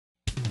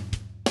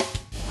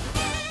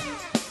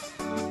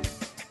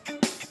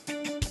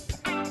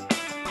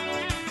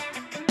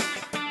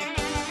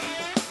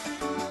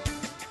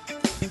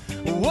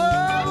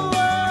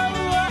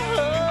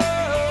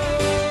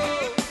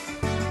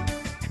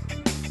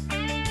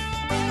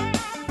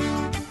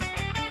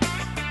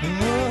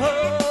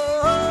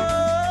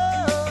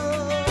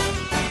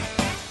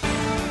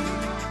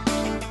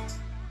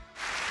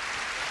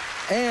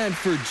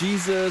for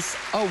Jesus,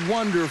 a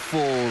wonderful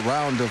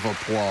round of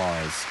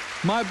applause.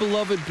 My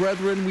beloved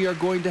brethren, we are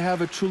going to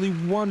have a truly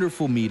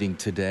wonderful meeting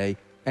today,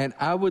 and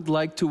I would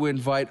like to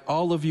invite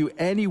all of you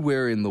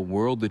anywhere in the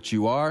world that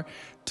you are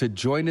to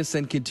join us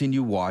and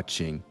continue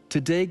watching.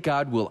 Today,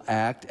 God will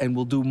act and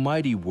will do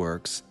mighty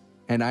works,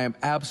 and I am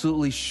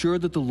absolutely sure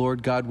that the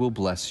Lord God will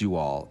bless you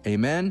all.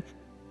 Amen?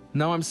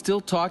 Now, I'm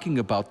still talking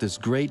about this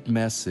great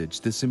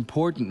message, this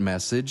important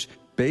message,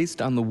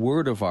 based on the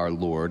word of our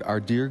Lord, our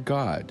dear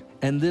God.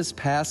 And this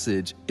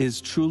passage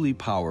is truly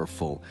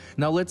powerful.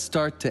 Now let's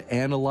start to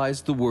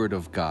analyze the word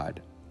of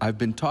God. I've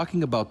been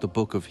talking about the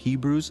book of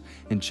Hebrews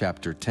in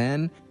chapter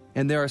 10,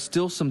 and there are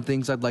still some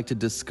things I'd like to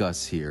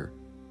discuss here.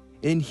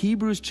 In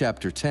Hebrews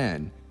chapter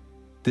 10,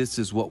 this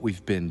is what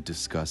we've been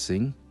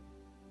discussing.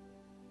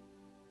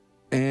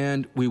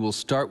 And we will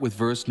start with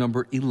verse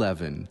number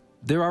 11.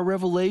 There are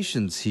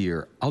revelations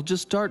here. I'll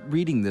just start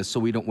reading this so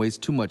we don't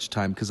waste too much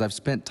time because I've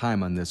spent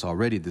time on this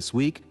already this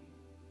week.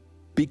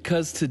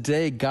 Because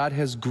today God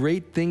has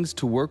great things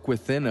to work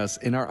within us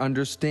in our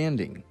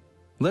understanding.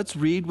 Let's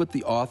read what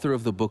the author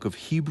of the book of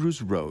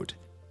Hebrews wrote.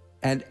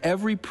 And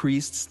every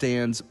priest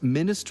stands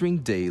ministering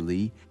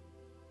daily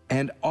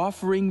and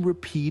offering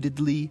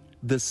repeatedly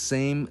the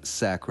same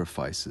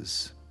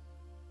sacrifices,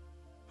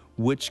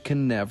 which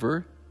can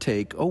never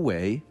take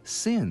away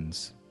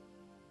sins.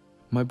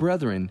 My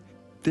brethren,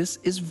 this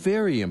is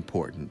very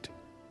important.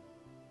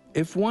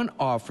 If one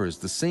offers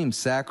the same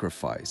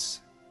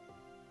sacrifice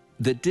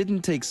that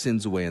didn't take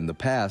sins away in the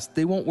past,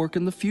 they won't work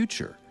in the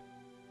future.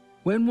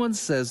 When one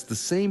says the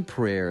same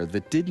prayer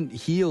that didn't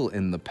heal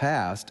in the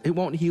past, it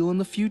won't heal in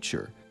the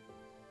future.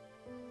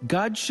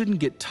 God shouldn't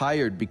get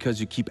tired because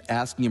you keep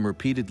asking him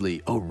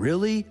repeatedly, "Oh,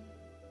 really?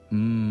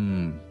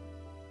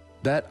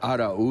 That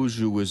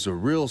Araujo is a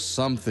real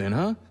something,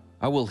 huh?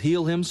 I will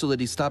heal him so that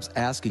he stops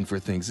asking for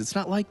things." It's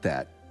not like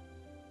that.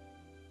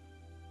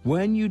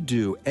 When you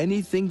do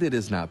anything that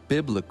is not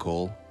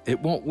biblical,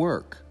 it won't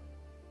work.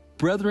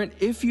 Brethren,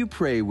 if you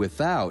pray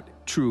without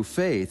true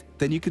faith,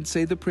 then you can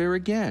say the prayer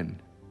again,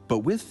 but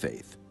with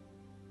faith.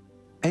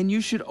 And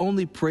you should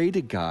only pray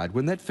to God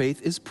when that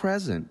faith is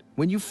present,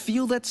 when you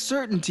feel that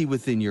certainty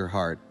within your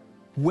heart.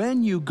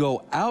 When you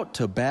go out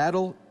to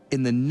battle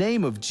in the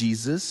name of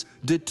Jesus,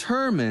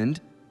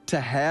 determined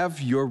to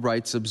have your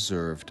rights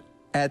observed.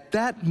 At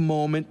that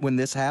moment when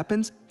this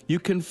happens, you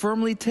can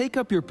firmly take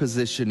up your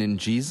position in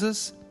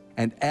Jesus,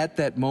 and at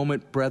that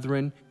moment,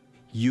 brethren,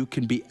 you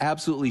can be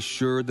absolutely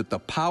sure that the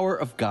power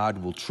of God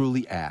will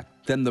truly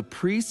act. Then the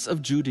priests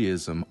of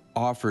Judaism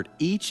offered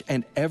each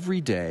and every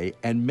day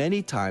and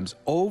many times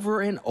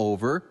over and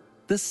over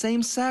the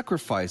same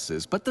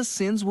sacrifices, but the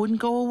sins wouldn't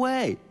go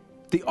away.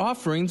 The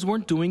offerings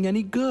weren't doing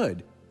any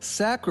good.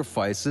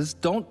 Sacrifices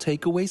don't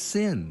take away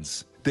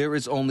sins. There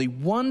is only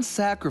one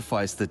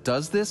sacrifice that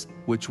does this,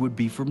 which would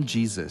be from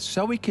Jesus.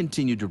 Shall we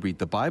continue to read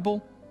the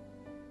Bible?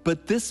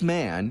 But this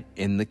man,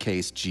 in the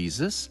case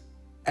Jesus,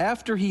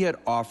 after he had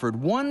offered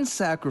one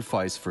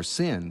sacrifice for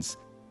sins,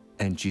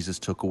 and Jesus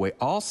took away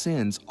all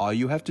sins, all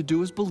you have to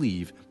do is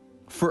believe,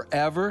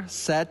 forever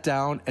sat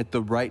down at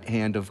the right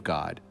hand of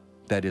God.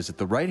 That is, at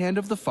the right hand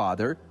of the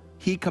Father.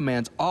 He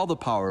commands all the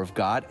power of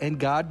God, and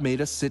God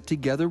made us sit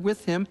together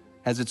with him,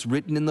 as it's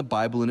written in the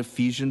Bible in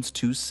Ephesians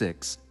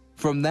 2:6.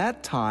 From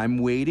that time,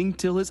 waiting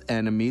till his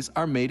enemies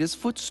are made his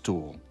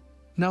footstool.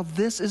 Now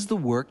this is the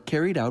work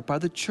carried out by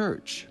the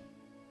church.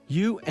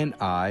 You and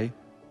I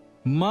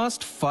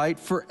must fight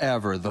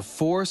forever the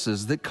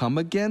forces that come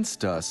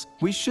against us.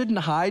 We shouldn't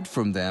hide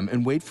from them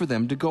and wait for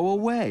them to go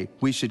away.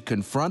 We should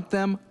confront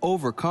them,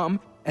 overcome,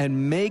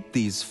 and make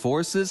these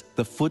forces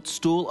the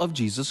footstool of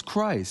Jesus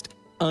Christ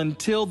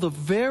until the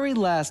very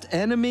last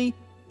enemy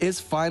is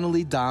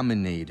finally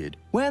dominated.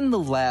 When the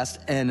last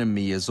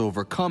enemy is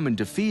overcome and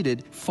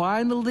defeated,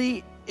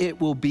 finally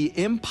it will be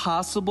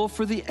impossible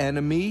for the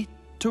enemy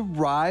to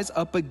rise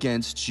up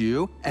against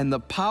you, and the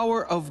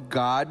power of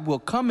God will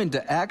come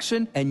into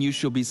action, and you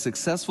shall be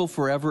successful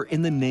forever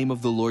in the name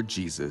of the Lord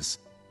Jesus.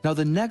 Now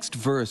the next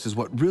verse is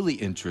what really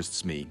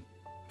interests me.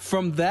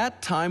 From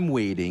that time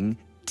waiting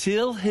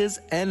till his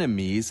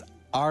enemies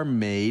are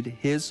made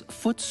his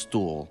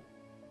footstool.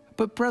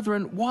 But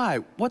brethren, why?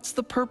 What's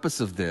the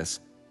purpose of this?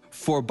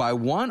 For by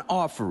one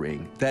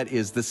offering, that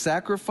is the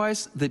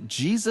sacrifice that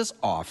Jesus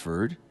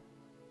offered,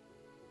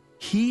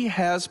 he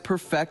has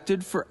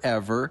perfected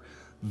forever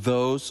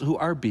those who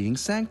are being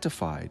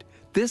sanctified.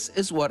 This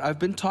is what I've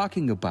been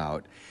talking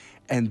about,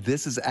 and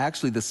this is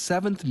actually the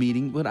 7th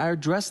meeting when I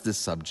addressed this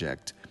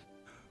subject.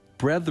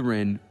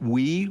 Brethren,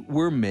 we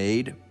were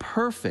made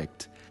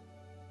perfect.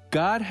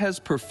 God has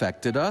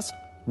perfected us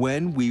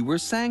when we were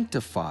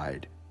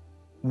sanctified.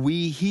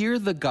 We hear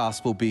the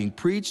gospel being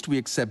preached, we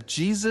accept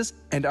Jesus,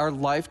 and our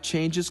life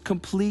changes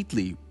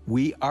completely.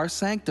 We are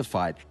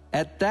sanctified.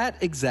 At that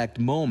exact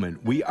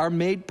moment, we are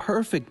made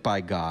perfect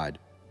by God.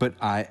 But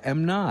I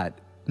am not.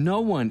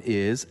 No one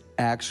is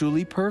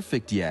actually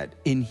perfect yet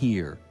in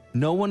here.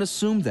 No one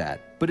assumed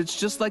that. But it's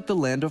just like the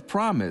land of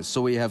promise.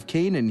 So we have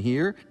Canaan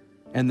here,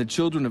 and the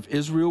children of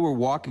Israel were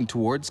walking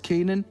towards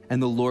Canaan,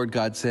 and the Lord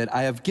God said,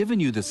 I have given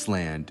you this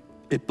land.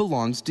 It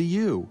belongs to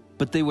you.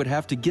 But they would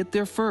have to get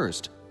there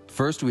first.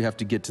 First, we have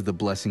to get to the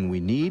blessing we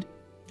need,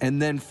 and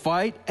then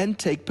fight and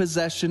take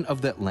possession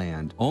of that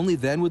land. Only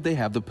then would they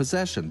have the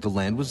possession. The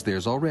land was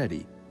theirs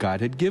already. God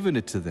had given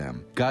it to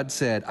them. God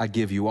said, I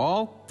give you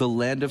all the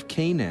land of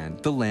Canaan.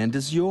 The land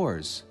is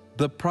yours.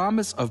 The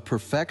promise of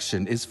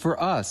perfection is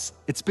for us.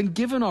 It's been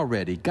given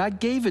already. God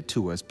gave it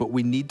to us, but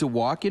we need to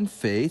walk in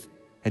faith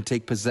and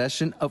take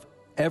possession of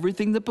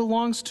everything that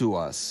belongs to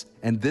us.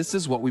 And this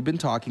is what we've been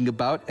talking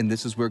about, and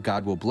this is where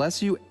God will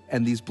bless you,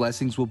 and these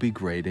blessings will be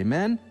great.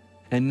 Amen?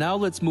 And now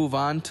let's move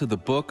on to the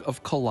book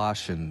of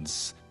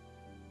Colossians.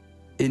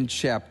 In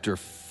chapter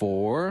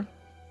 4,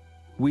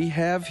 we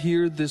have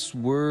here this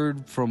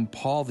word from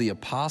Paul the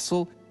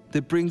Apostle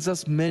that brings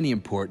us many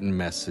important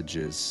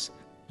messages.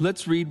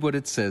 Let's read what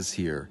it says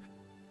here.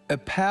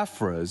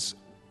 Epaphras,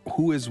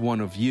 who is one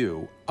of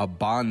you, a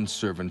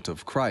bondservant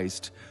of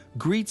Christ,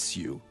 greets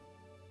you,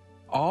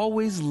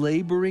 always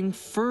laboring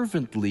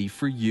fervently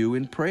for you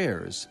in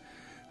prayers,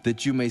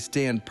 that you may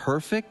stand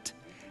perfect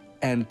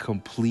and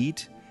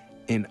complete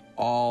in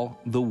all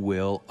the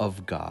will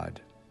of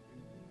God.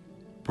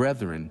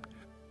 Brethren,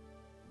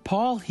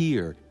 Paul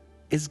here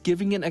is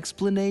giving an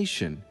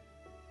explanation.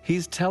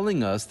 He's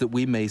telling us that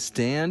we may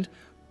stand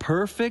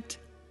perfect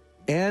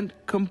and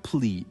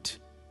complete.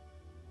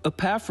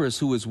 Epaphras,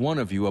 who is one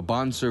of you, a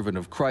bondservant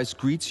of Christ,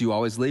 greets you,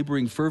 always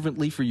laboring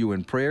fervently for you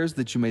in prayers,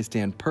 that you may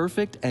stand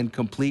perfect and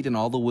complete in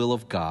all the will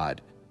of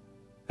God.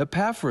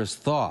 Epaphras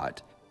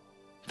thought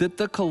that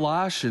the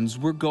Colossians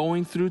were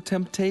going through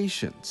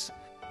temptations,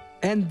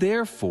 and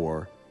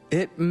therefore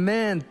it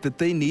meant that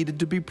they needed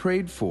to be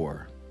prayed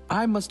for.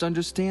 I must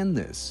understand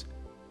this.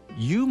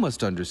 You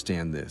must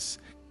understand this.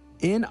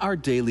 In our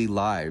daily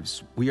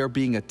lives, we are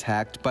being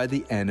attacked by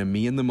the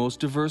enemy in the most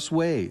diverse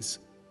ways.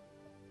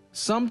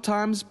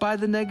 Sometimes by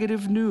the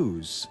negative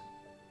news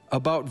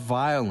about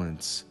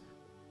violence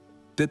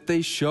that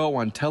they show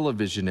on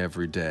television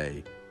every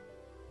day,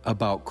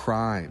 about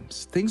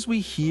crimes, things we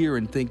hear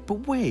and think,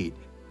 but wait,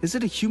 is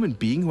it a human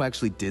being who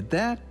actually did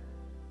that?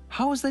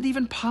 How is that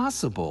even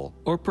possible?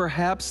 Or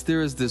perhaps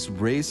there is this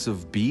race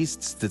of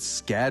beasts that's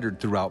scattered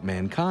throughout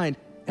mankind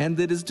and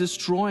that is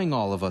destroying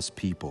all of us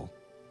people.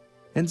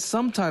 And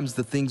sometimes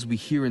the things we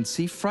hear and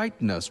see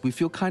frighten us. We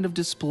feel kind of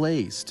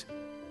displaced.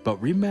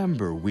 But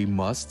remember, we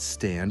must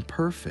stand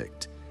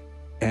perfect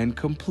and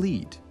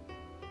complete.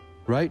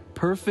 Right?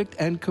 Perfect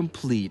and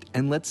complete.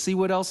 And let's see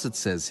what else it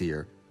says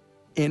here.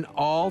 In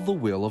all the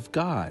will of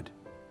God.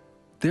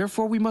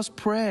 Therefore, we must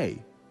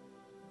pray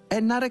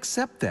and not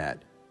accept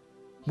that.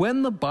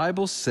 When the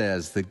Bible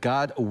says that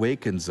God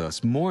awakens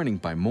us morning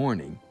by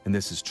morning, and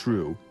this is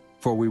true,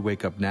 for we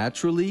wake up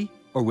naturally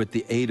or with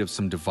the aid of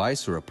some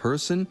device or a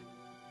person,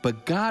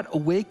 but God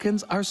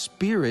awakens our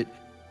spirit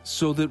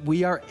so that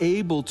we are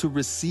able to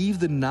receive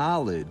the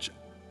knowledge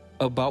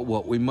about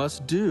what we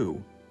must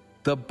do.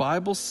 The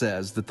Bible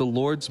says that the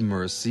Lord's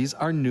mercies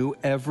are new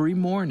every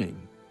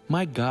morning.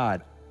 My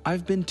God,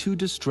 I've been too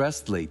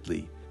distressed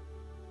lately,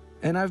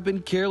 and I've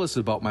been careless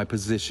about my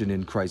position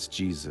in Christ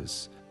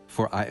Jesus.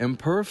 For I am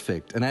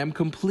perfect and I am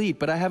complete,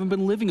 but I haven't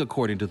been living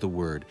according to the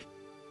Word.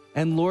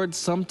 And Lord,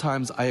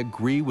 sometimes I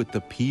agree with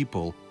the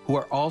people who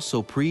are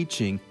also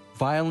preaching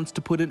violence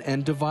to put an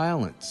end to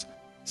violence.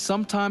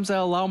 Sometimes I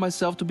allow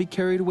myself to be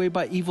carried away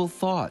by evil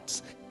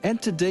thoughts.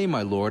 And today,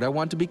 my Lord, I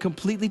want to be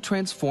completely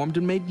transformed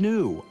and made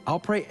new. I'll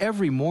pray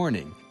every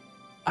morning.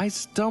 I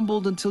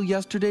stumbled until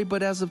yesterday,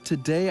 but as of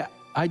today,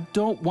 I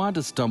don't want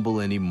to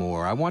stumble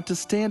anymore. I want to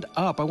stand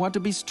up. I want to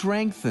be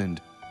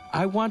strengthened.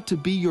 I want to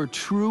be your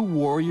true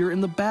warrior in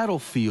the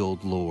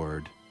battlefield,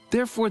 Lord.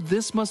 Therefore,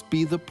 this must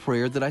be the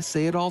prayer that I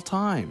say at all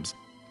times.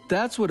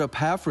 That's what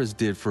Epaphras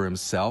did for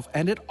himself,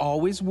 and it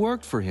always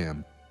worked for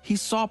him. He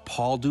saw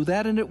Paul do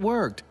that, and it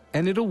worked.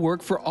 And it'll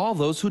work for all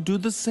those who do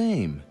the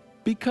same.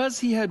 Because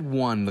he had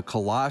won the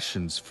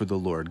Colossians for the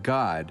Lord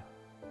God,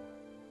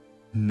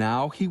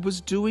 now he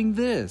was doing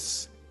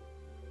this.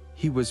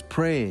 He was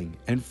praying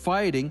and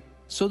fighting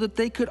so that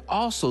they could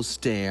also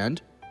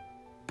stand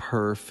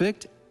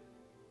perfect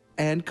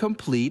and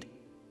complete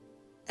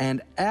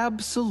and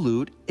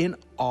absolute in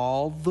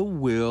all the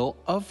will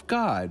of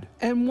God.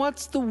 And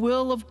what's the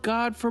will of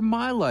God for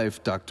my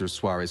life, Dr.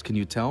 Suarez? Can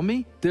you tell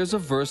me? There's a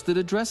verse that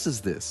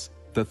addresses this.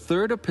 The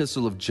third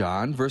epistle of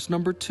John, verse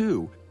number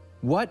 2.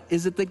 What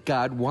is it that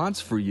God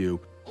wants for you,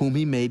 whom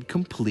he made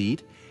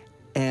complete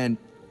and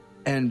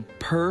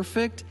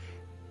perfect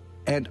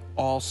and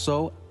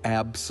also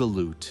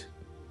absolute?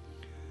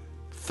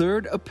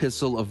 Third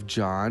epistle of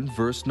John,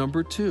 verse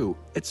number 2.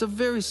 It's a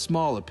very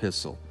small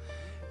epistle.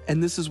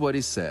 And this is what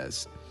he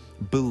says.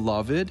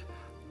 Beloved,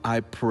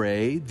 I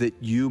pray that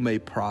you may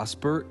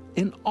prosper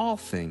in all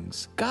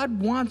things.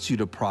 God wants you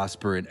to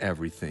prosper in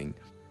everything.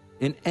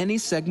 In any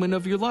segment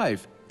of your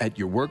life, at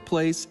your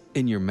workplace,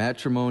 in your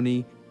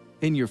matrimony,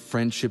 in your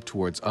friendship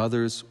towards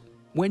others,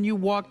 when you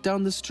walk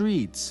down the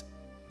streets,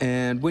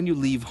 and when you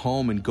leave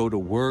home and go to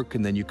work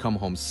and then you come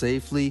home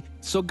safely.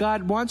 So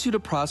God wants you to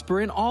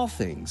prosper in all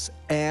things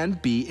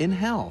and be in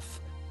health.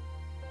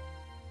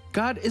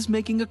 God is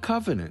making a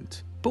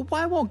covenant. But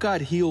why won't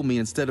God heal me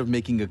instead of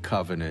making a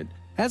covenant?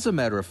 As a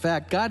matter of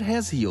fact, God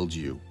has healed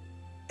you.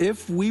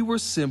 If we were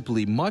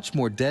simply much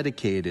more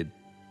dedicated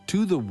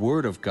to the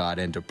Word of God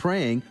and to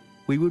praying,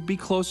 we would be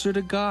closer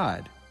to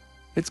God.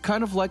 It's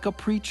kind of like a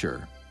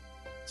preacher.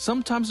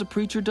 Sometimes a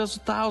preacher does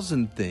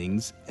 1,000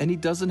 things, and he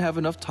doesn't have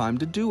enough time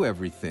to do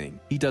everything.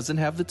 He doesn't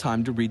have the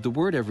time to read the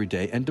Word every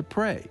day and to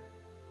pray.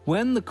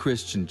 When the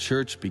Christian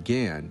church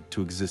began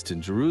to exist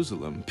in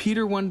Jerusalem,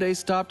 Peter one day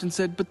stopped and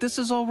said, "But this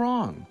is all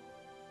wrong."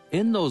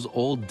 In those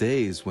old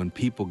days when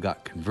people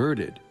got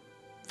converted,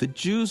 the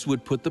Jews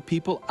would put the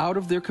people out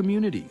of their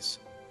communities.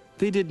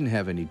 They didn't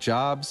have any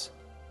jobs,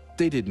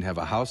 they didn't have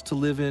a house to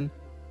live in,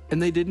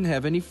 and they didn't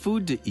have any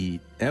food to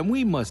eat, and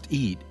we must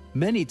eat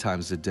many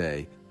times a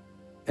day.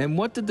 And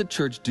what did the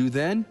church do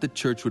then? The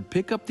church would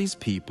pick up these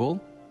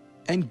people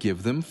and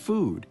give them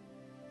food.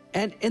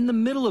 And in the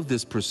middle of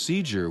this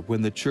procedure,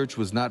 when the church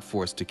was not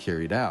forced to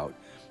carry it out,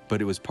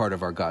 but it was part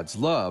of our God's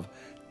love,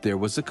 there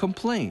was a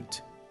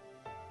complaint.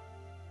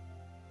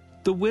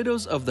 The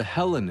widows of the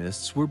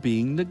Hellenists were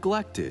being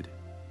neglected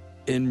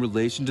in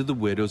relation to the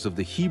widows of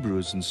the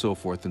Hebrews and so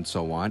forth and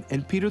so on.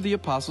 And Peter the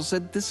Apostle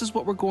said, "This is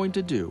what we're going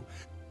to do.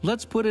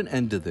 Let's put an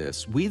end to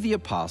this. We, the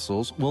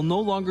apostles, will no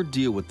longer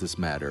deal with this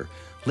matter.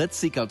 Let's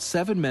seek out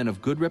 7 men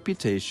of good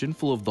reputation,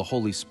 full of the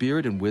Holy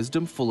Spirit and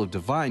wisdom, full of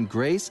divine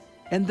grace,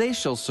 and they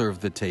shall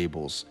serve the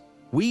tables.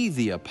 We,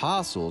 the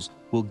apostles,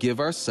 will give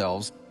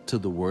ourselves to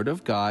the Word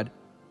of God,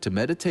 to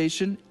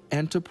meditation,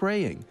 and to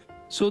praying,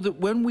 so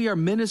that when we are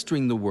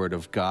ministering the Word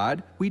of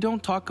God, we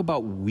don't talk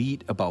about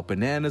wheat, about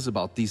bananas,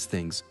 about these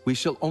things. We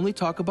shall only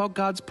talk about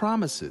God's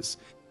promises.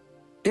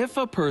 If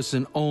a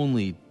person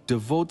only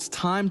devotes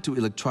time to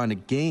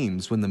electronic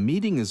games when the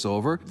meeting is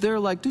over, they're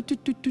like, do, do,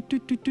 do, do, do,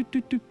 do, do,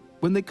 do, do.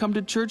 When they come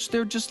to church,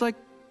 they're just like,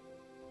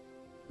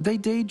 they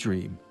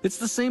daydream. It's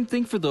the same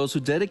thing for those who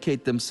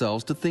dedicate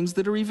themselves to things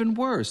that are even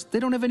worse.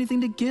 They don't have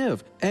anything to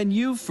give. And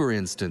you, for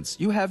instance,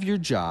 you have your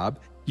job,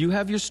 you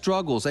have your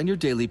struggles and your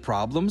daily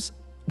problems.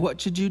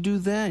 What should you do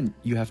then?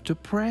 You have to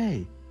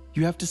pray.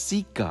 You have to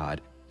seek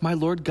God. My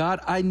Lord God,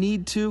 I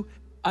need to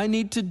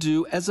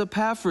do as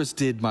Epaphras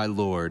did, my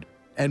Lord.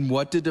 And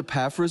what did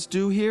Epaphras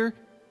do here?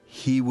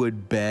 He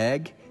would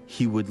beg,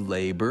 he would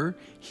labor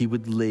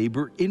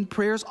in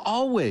prayers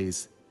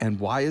always. And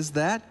why is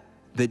that?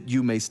 That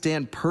you may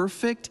stand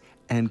perfect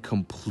and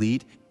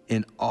complete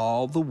in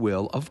all the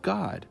will of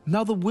God.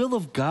 Now, the will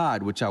of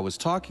God, which I was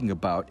talking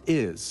about,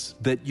 is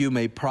that you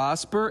may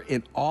prosper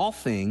in all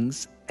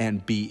things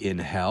and be in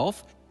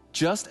health,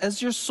 just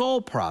as your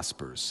soul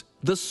prospers.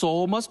 The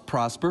soul must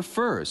prosper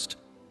first.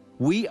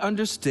 We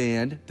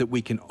understand that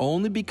we can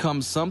only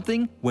become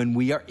something when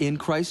we are in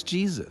Christ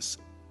Jesus.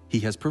 He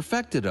has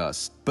perfected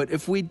us, but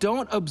if we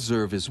don't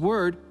observe His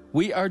word,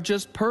 we are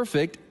just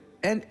perfect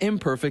and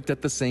imperfect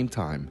at the same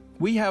time.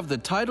 We have the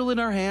title in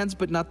our hands,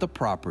 but not the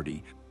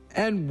property.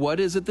 And what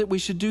is it that we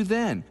should do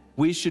then?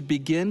 We should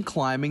begin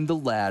climbing the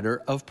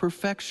ladder of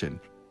perfection.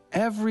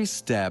 Every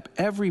step,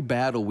 every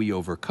battle we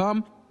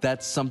overcome,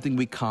 that's something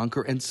we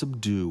conquer and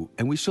subdue,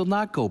 and we shall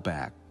not go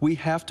back. We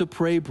have to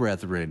pray,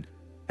 brethren.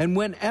 And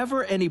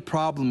whenever any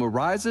problem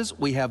arises,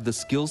 we have the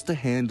skills to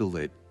handle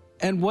it.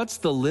 And what's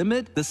the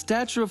limit? The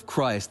stature of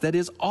Christ, that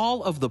is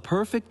all of the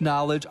perfect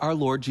knowledge our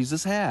Lord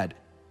Jesus had.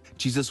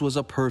 Jesus was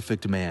a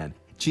perfect man.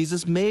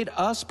 Jesus made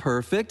us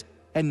perfect,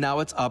 and now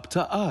it's up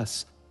to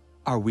us.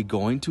 Are we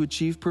going to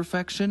achieve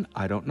perfection?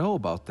 I don't know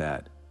about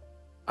that.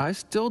 I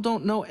still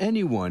don't know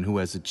anyone who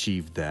has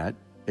achieved that,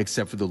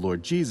 except for the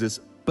Lord Jesus,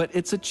 but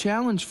it's a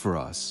challenge for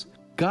us.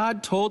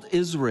 God told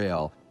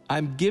Israel,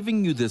 "I'm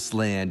giving you this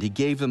land." He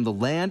gave them the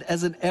land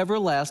as an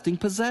everlasting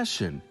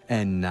possession.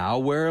 And now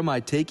where am I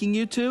taking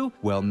you to?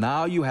 Well,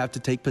 now you have to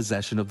take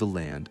possession of the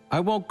land. I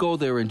won't go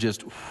there and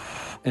just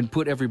and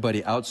put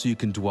everybody out so you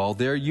can dwell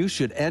there. You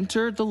should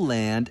enter the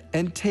land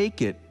and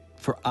take it,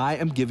 for I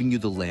am giving you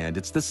the land.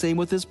 It's the same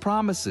with His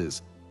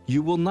promises.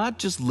 You will not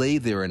just lay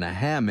there in a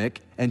hammock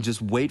and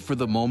just wait for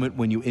the moment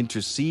when you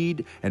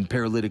intercede and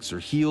paralytics are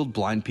healed,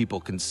 blind people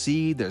can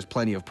see, there's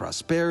plenty of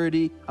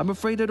prosperity. I'm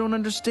afraid I don't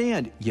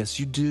understand. Yes,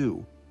 you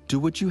do. Do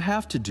what you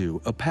have to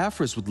do.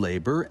 Epaphras would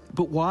labor,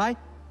 but why?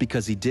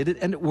 Because he did it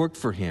and it worked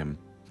for him.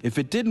 If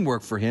it didn't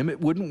work for him, it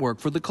wouldn't work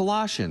for the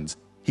Colossians.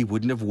 He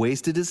wouldn't have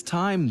wasted his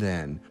time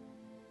then.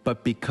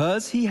 But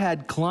because he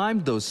had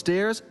climbed those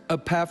stairs,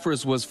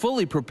 Epaphras was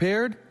fully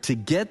prepared to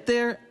get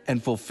there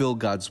and fulfill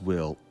God's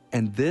will.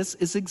 And this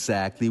is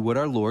exactly what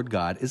our Lord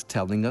God is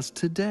telling us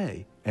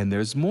today. And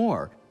there's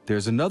more.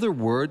 There's another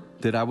word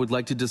that I would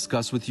like to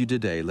discuss with you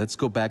today. Let's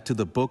go back to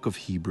the book of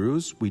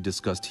Hebrews. We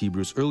discussed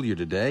Hebrews earlier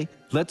today.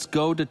 Let's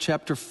go to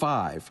chapter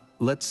 5.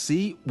 Let's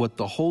see what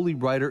the Holy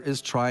Writer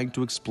is trying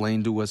to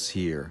explain to us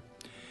here.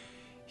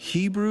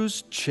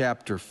 Hebrews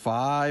chapter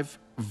 5,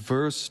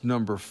 verse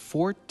number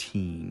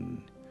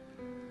 14.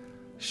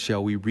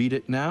 Shall we read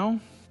it now?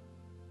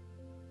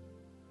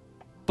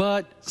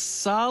 But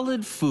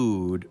solid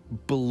food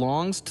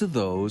belongs to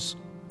those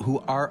who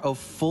are of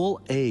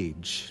full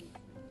age.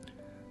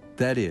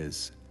 That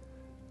is,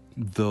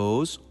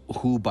 those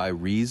who by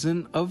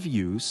reason of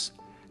use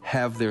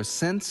have their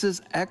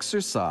senses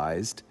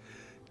exercised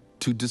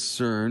to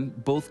discern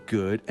both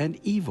good and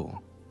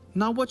evil.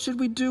 Now, what should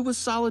we do with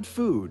solid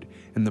food?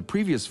 In the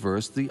previous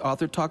verse, the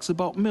author talks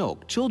about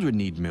milk. Children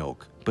need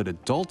milk, but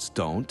adults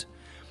don't.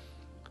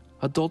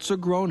 Adults are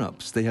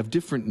grown-ups. They have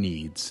different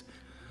needs.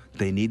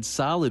 They need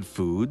solid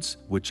foods,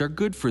 which are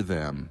good for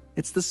them.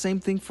 It's the same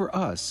thing for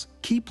us.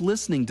 Keep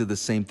listening to the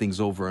same things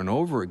over and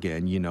over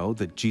again,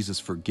 that Jesus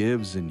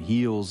forgives and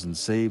heals and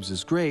saves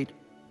is great.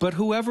 But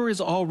whoever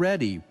is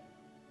already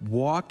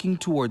walking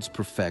towards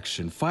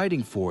perfection,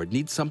 fighting for it,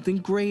 needs something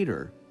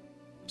greater,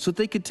 so that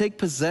they could take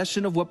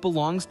possession of what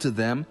belongs to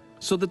them,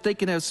 so that they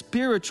can have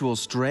spiritual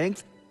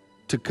strength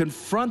to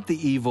confront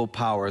the evil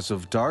powers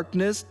of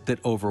darkness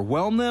that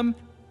overwhelm them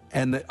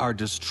and that are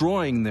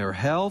destroying their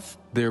health,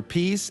 their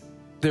peace,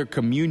 their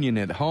communion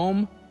at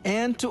home,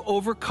 and to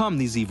overcome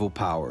these evil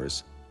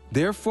powers.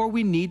 Therefore,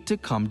 we need to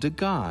come to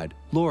God.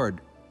 Lord,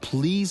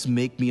 please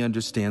make me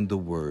understand the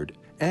word.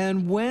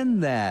 And when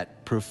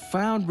that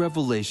profound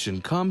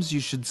revelation comes, you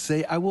should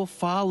say, I will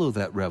follow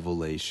that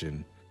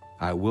revelation.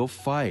 I will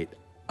fight.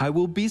 I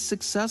will be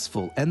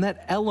successful. And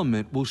that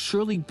element will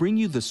surely bring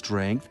you the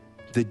strength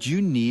that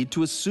you need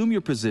to assume your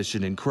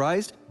position in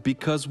Christ,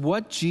 because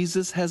what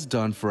Jesus has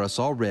done for us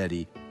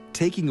already,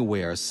 taking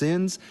away our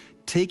sins,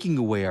 taking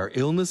away our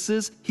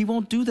illnesses, he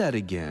won't do that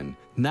again.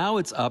 Now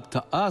it's up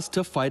to us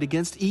to fight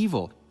against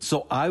evil.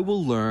 So I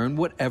will learn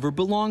whatever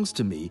belongs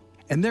to me.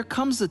 And there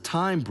comes a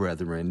time,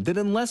 brethren, that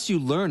unless you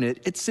learn it,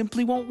 it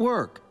simply won't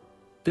work.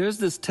 There's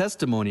this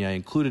testimony I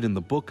included in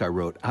the book I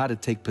wrote, How to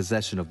Take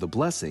Possession of the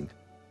Blessing,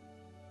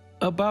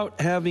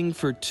 about having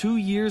for 2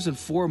 years and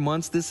 4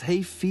 months this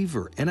hay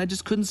fever, and I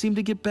just couldn't seem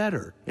to get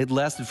better. It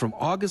lasted from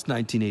August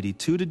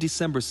 1982 to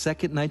December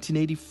 2nd,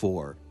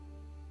 1984.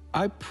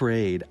 I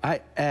prayed,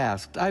 I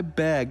asked, I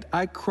begged,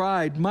 I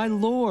cried, my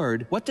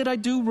Lord, what did I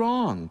do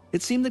wrong?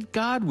 It seemed that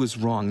God was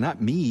wrong,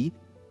 not me.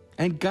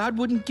 And God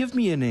wouldn't give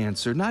me an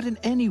answer, not in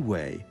any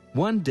way.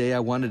 One day I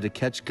wanted to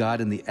catch God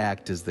in the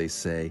act, as they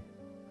say.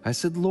 I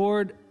said,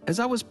 Lord,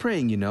 as I was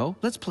praying,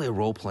 let's play a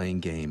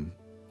role-playing game.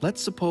 Let's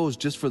suppose,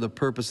 just for the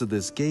purpose of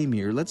this game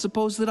here, let's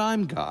suppose that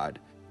I'm God.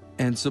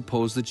 And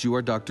suppose that you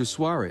are Dr.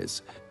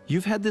 Suarez.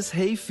 You've had this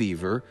hay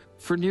fever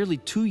for nearly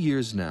 2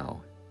 years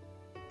now.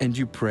 And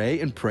you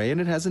pray and pray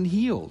and it hasn't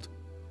healed.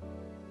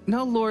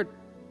 Now, Lord,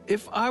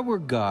 if I were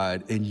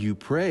God and you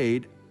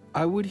prayed,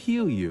 I would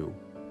heal you.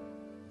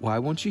 Why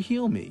won't you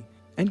heal me?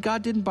 And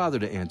God didn't bother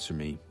to answer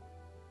me.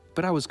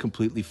 But I was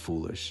completely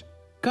foolish.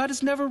 God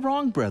is never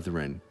wrong,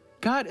 brethren.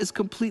 God is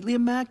completely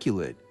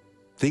immaculate.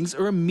 Things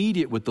are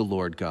immediate with the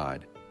Lord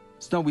God.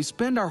 So now we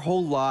spend our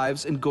whole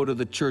lives and go to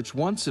the church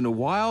once in a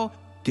while,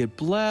 get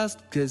blessed,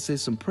 say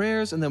some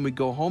prayers, and then we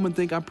go home and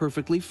think, I'm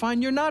perfectly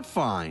fine. You're not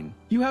fine.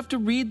 You have to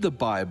read the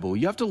Bible.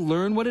 You have to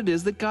learn what it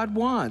is that God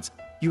wants.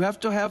 You have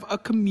to have a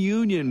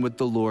communion with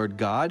the Lord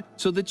God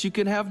so that you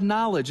can have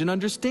knowledge and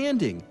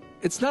understanding.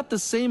 It's not the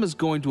same as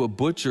going to a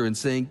butcher and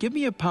saying, give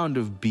me a pound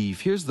of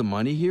beef, here's the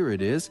money, here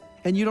it is.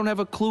 And you don't have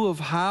a clue of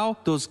how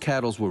those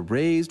cattle were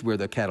raised, where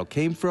the cattle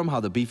came from, how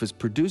the beef is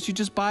produced. You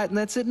just buy it and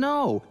that's it.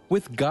 No.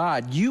 With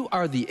God, you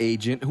are the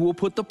agent who will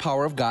put the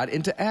power of God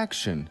into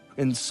action.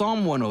 In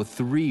Psalm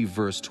 103,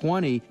 verse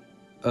 20,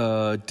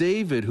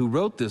 David, who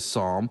wrote this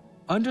psalm,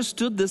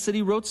 understood this, and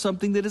he wrote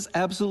something that is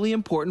absolutely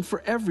important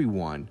for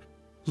everyone.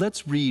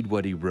 Let's read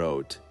what he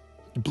wrote.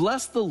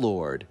 Bless the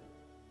Lord.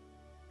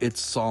 It's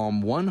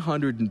Psalm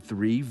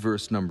 103,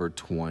 verse number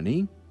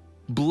 20.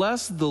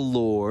 Bless the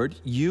Lord,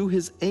 you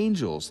his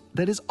angels,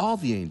 that is all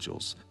the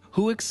angels,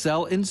 who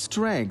excel in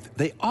strength.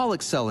 They all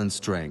excel in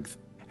strength.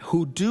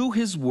 Who do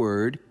his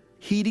word,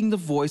 heeding the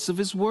voice of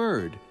his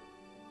word.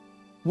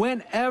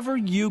 Whenever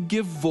you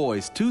give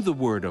voice to the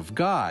word of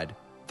God,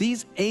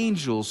 these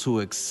angels who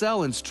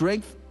excel in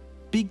strength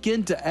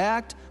begin to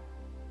act,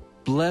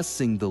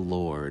 blessing the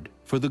Lord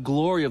for the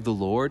glory of the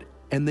Lord,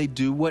 and they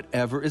do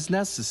whatever is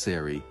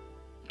necessary.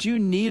 Do you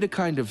need a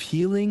kind of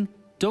healing?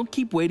 Don't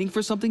keep waiting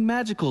for something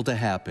magical to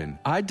happen.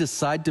 I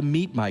decide to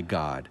meet my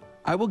God.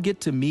 I will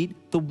get to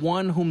meet the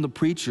one whom the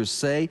preachers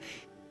say,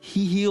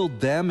 he healed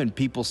them and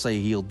people say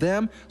he healed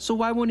them, so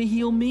why won't he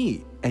heal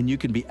me? And you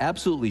can be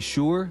absolutely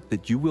sure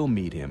that you will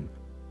meet him.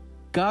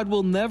 God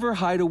will never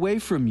hide away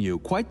from you.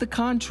 Quite the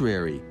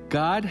contrary.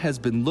 God has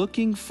been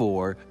looking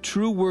for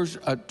true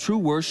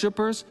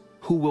worshipers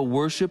who will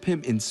worship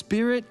him in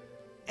spirit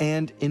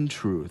and in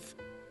truth.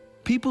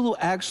 People who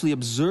actually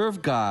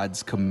observe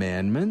God's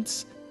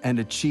commandments and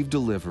achieve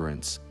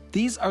deliverance.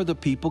 These are the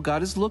people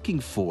God is looking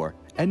for,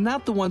 and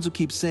not the ones who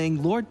keep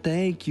saying, Lord,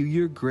 thank you,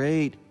 you're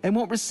great, and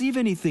won't receive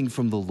anything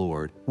from the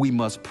Lord. We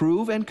must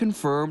prove and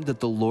confirm that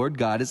the Lord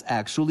God is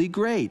actually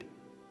great.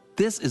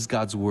 This is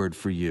God's word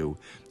for you.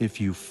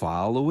 If you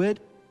follow it,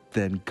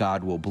 then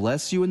God will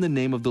bless you in the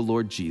name of the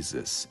Lord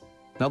Jesus.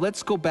 Now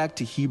let's go back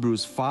to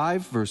Hebrews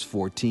 5, verse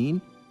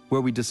 14,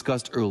 where we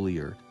discussed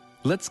earlier.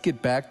 Let's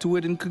get back to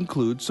it and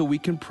conclude so we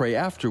can pray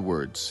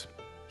afterwards.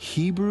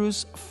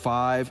 Hebrews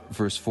 5,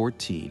 verse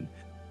 14.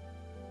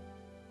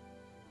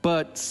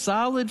 But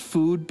solid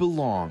food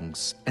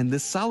belongs, and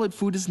this solid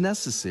food is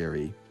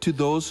necessary to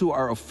those who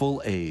are of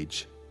full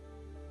age.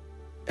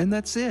 And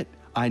that's it.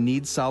 I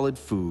need solid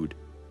food.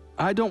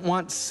 I don't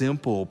want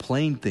simple,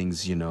 plain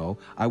things, you know.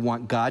 I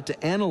want God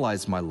to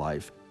analyze my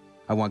life.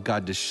 I want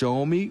God to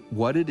show me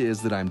what it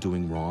is that I'm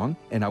doing wrong,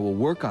 and I will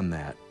work on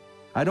that.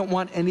 I don't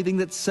want anything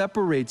that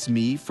separates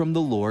me from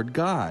the Lord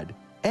God,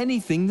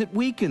 anything that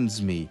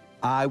weakens me.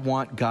 I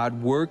want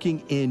God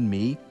working in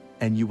me,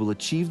 and you will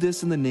achieve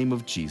this in the name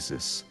of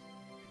Jesus.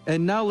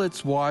 And now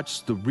let's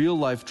watch the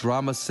real-life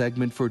drama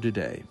segment for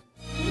today.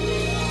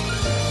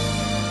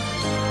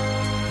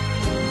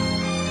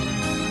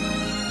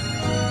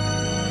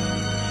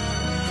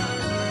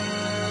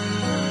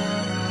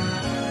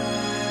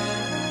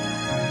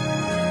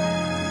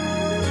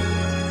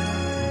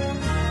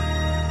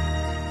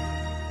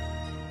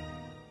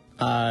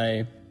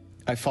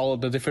 I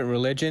followed a different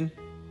religion.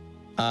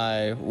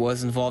 I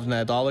was involved in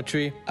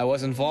idolatry. I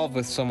was involved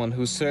with someone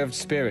who served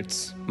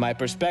spirits. My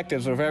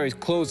perspectives were very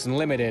closed and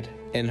limited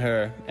in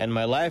her, and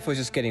my life was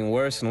just getting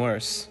worse and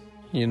worse.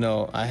 You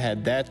know, I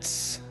had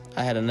debts,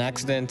 I had an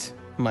accident,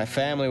 my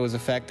family was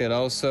affected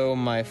also,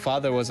 my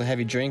father was a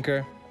heavy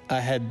drinker. I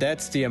had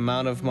debts the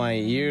amount of my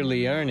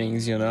yearly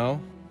earnings, you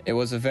know. It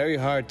was a very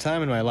hard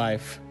time in my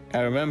life. I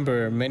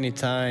remember many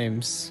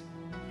times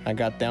I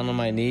got down on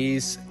my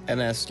knees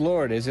and asked,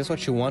 Lord, is this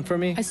what you want for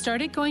me? I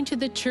started going to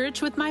the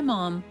church with my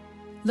mom,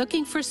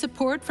 looking for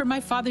support for my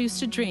father used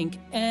to drink.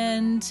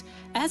 And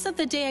as of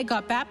the day I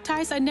got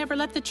baptized, I never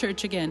left the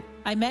church again.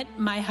 I met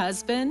my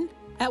husband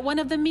at one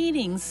of the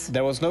meetings.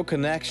 There was no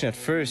connection at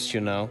first,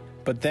 you know.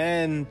 But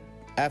then,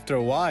 after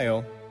a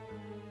while,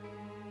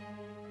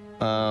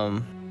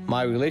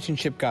 my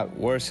relationship got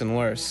worse and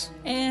worse.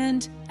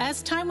 And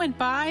as time went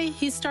by,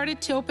 he started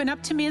to open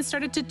up to me and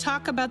started to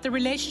talk about the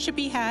relationship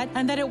he had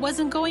and that it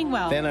wasn't going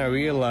well. Then I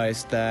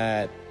realized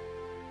that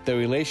the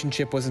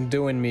relationship wasn't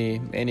doing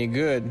me any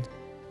good,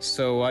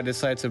 so I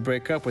decided to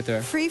break up with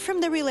her. Free from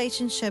the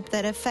relationship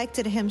that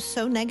affected him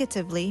so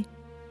negatively,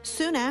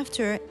 soon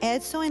after,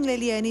 Edson and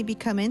Liliane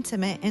become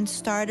intimate and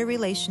start a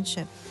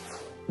relationship.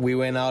 We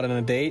went out on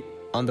a date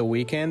on the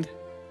weekend,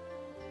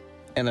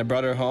 and I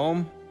brought her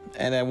home.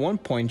 And at one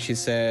point she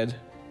said,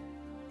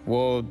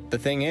 well, the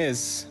thing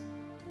is,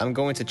 I'm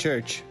going to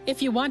church.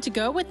 If you want to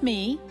go with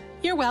me,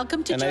 you're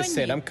welcome to join me. And I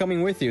said, I'm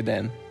coming with you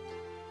then.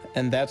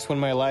 And that's when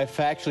my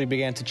life actually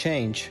began to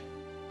change.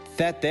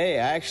 That day,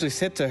 I actually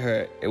said to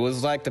her, it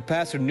was like the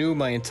pastor knew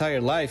my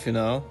entire life, you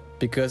know,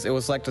 because it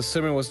was like the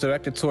sermon was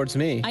directed towards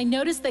me. I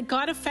noticed that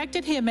God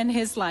affected him and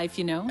his life,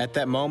 you know. At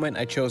that moment,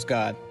 I chose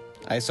God.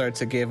 I started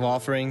to give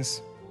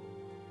offerings,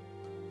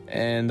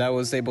 and I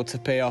was able to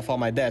pay off all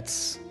my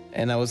debts.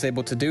 And I was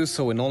able to do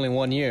so in only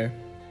 1 year.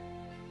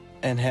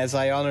 And as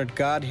I honored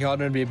God, He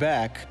honored me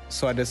back,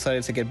 so I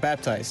decided to get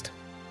baptized.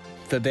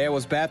 The day I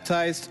was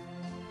baptized,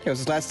 it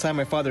was the last time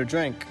my father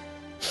drank.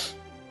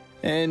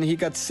 And he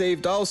got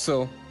saved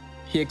also.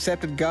 He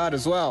accepted God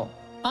as well.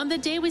 On the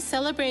day we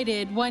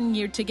celebrated 1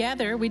 year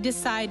together, we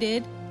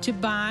decided to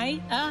buy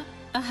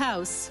a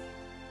house.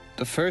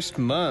 The first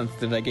month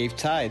that I gave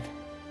tithe,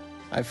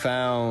 I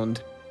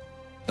found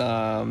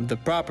the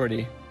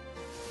property.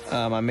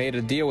 I made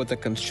a deal with a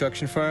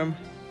construction firm,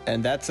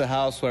 and that's the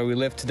house where we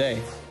live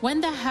today. When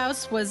the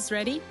house was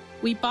ready,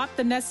 we bought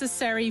the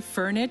necessary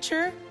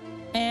furniture,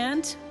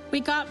 and we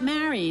got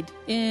married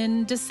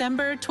in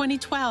December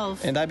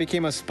 2012. And I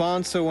became a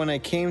sponsor when I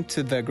came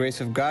to the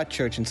Grace of God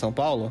Church in São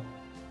Paulo.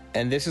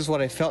 And this is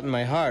what I felt in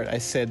my heart. I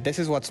said, this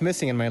is what's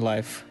missing in my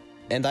life.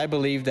 And I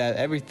believe that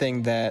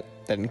everything that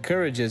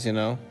encourages, you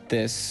know,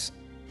 this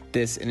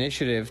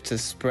initiative to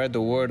spread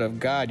the word of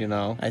God, you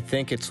know, I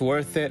think it's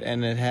worth it,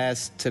 and it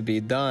has to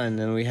be done,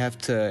 and we have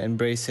to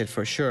embrace it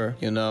for sure,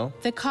 you know.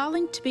 The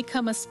calling to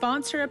become a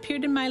sponsor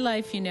appeared in my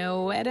life, you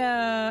know, at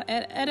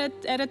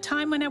a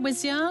time when I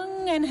was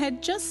young and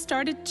had just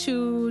started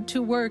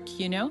to work,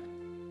 you know.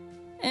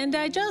 And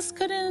I just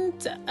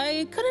couldn't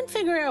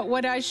figure out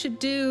what I should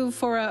do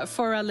for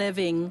a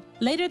living.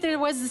 Later there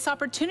was this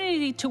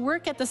opportunity to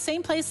work at the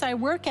same place I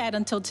work at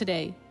until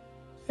today.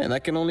 And I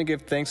can only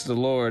give thanks to the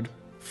Lord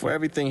for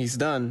everything He's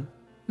done.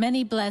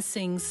 Many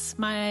blessings.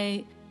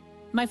 My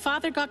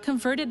father got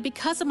converted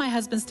because of my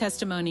husband's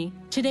testimony.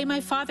 Today my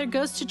father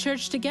goes to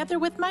church together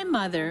with my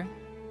mother.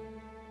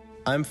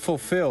 I'm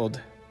fulfilled.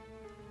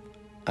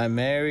 I'm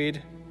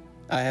married.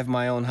 I have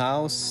my own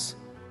house.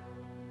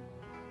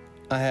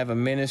 I have a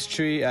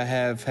ministry. I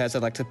have, as I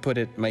like to put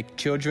it, my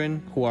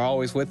children who are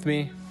always with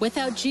me.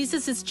 Without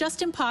Jesus, it's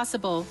just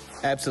impossible.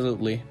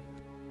 Absolutely.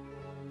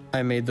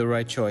 I made the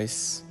right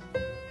choice.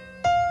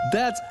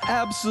 That's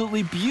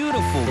absolutely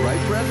beautiful,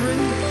 right, brethren?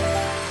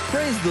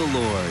 Praise the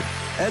Lord.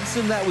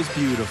 Edson, that was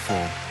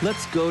beautiful.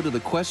 Let's go to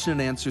the question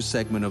and answer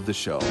segment of the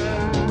show.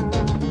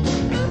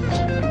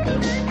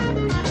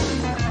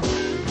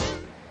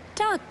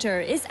 Doctor,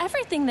 is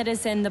everything that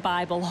is in the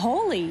Bible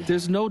holy?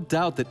 There's no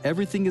doubt that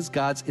everything is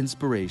God's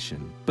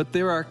inspiration, but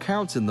there are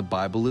accounts in the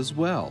Bible as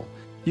well.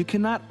 You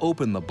cannot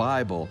open the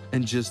Bible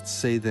and just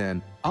say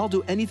then, I'll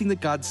do anything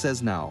that God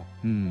says now.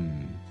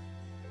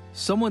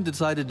 Someone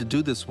decided to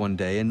do this one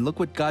day, and look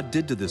what God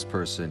did to this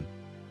person.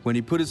 When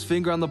he put his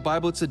finger on the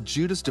Bible, it said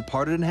Judas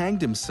departed and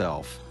hanged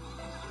himself.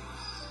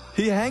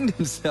 He hanged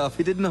himself.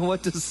 He didn't know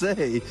what to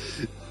say.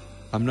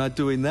 I'm not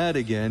doing that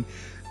again.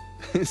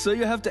 So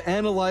you have to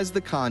analyze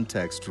the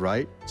context,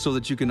 right? So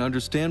that you can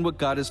understand what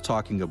God is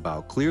talking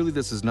about. Clearly,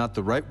 this is not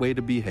the right way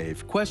to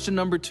behave. Question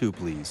number 2,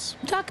 please.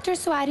 Dr.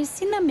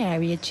 Soares, in a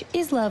marriage,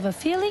 is love a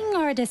feeling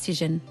or a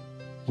decision?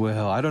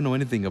 Well, I don't know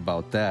anything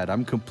about that.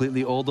 I'm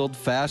completely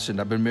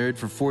old-fashioned. I've been married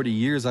for 40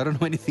 years. I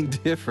don't know anything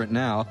different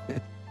now.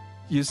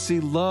 You see,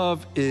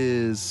 love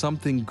is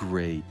something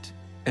great.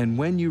 And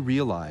when you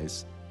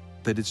realize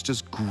that it's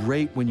just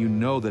great when you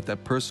know that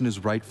that person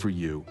is right for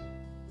you.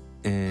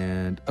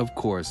 And, of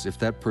course, if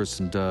that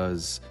person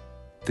does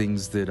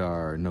things that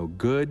are no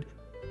good,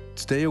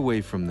 stay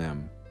away from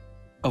them.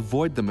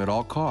 Avoid them at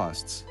all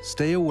costs.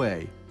 Stay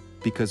away,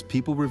 because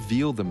people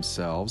reveal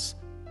themselves.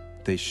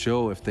 They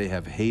show if they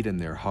have hate in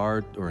their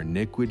heart or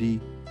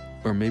iniquity,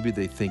 or maybe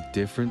they think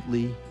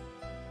differently.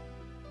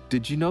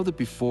 Did you know that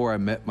before I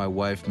met my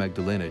wife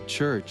Magdalena at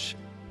church,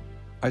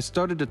 I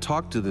started to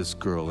talk to this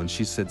girl, and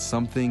she said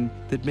something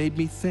that made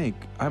me think,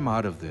 I'm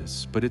out of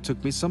this, but it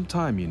took me some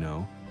time, you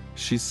know.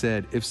 She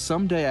said, if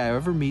someday I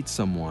ever meet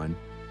someone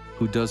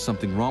who does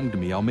something wrong to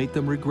me, I'll make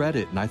them regret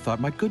it. And I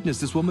thought, my goodness,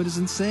 this woman is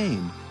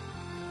insane.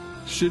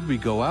 Should we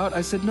go out?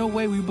 I said, no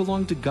way, we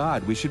belong to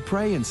God. We should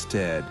pray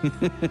instead.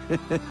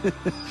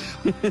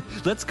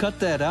 Let's cut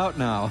that out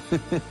now.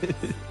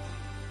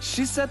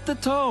 She set the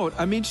tone.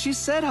 I mean, she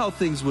said how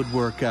things would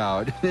work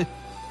out.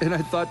 And I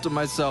thought to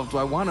myself, do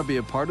I want to be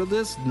a part of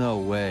this? No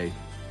way.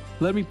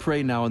 Let me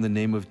pray now in the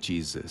name of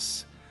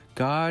Jesus.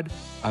 God,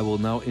 I will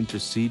now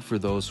intercede for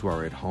those who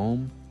are at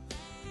home,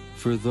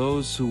 for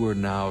those who are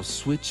now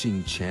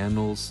switching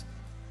channels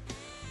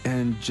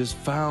and just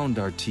found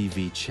our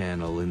TV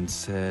channel and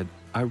said,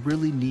 I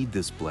really need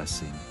this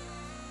blessing.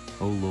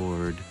 Oh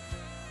Lord,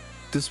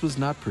 this was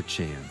not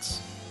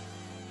perchance.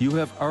 You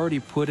have already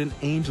put an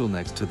angel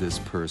next to this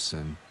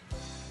person,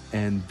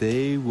 and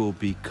they will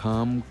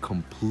become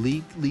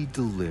completely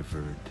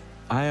delivered.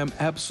 I am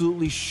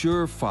absolutely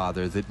sure,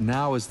 Father, that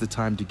now is the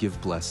time to give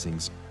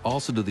blessings,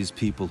 also to these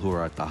people who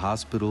are at the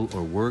hospital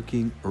or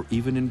working or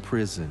even in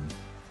prison.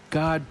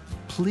 God,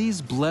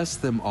 please bless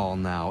them all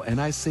now, and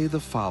I say the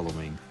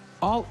following.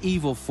 All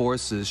evil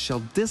forces shall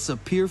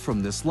disappear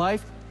from this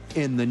life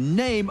in the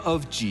name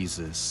of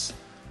Jesus.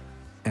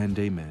 And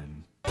amen.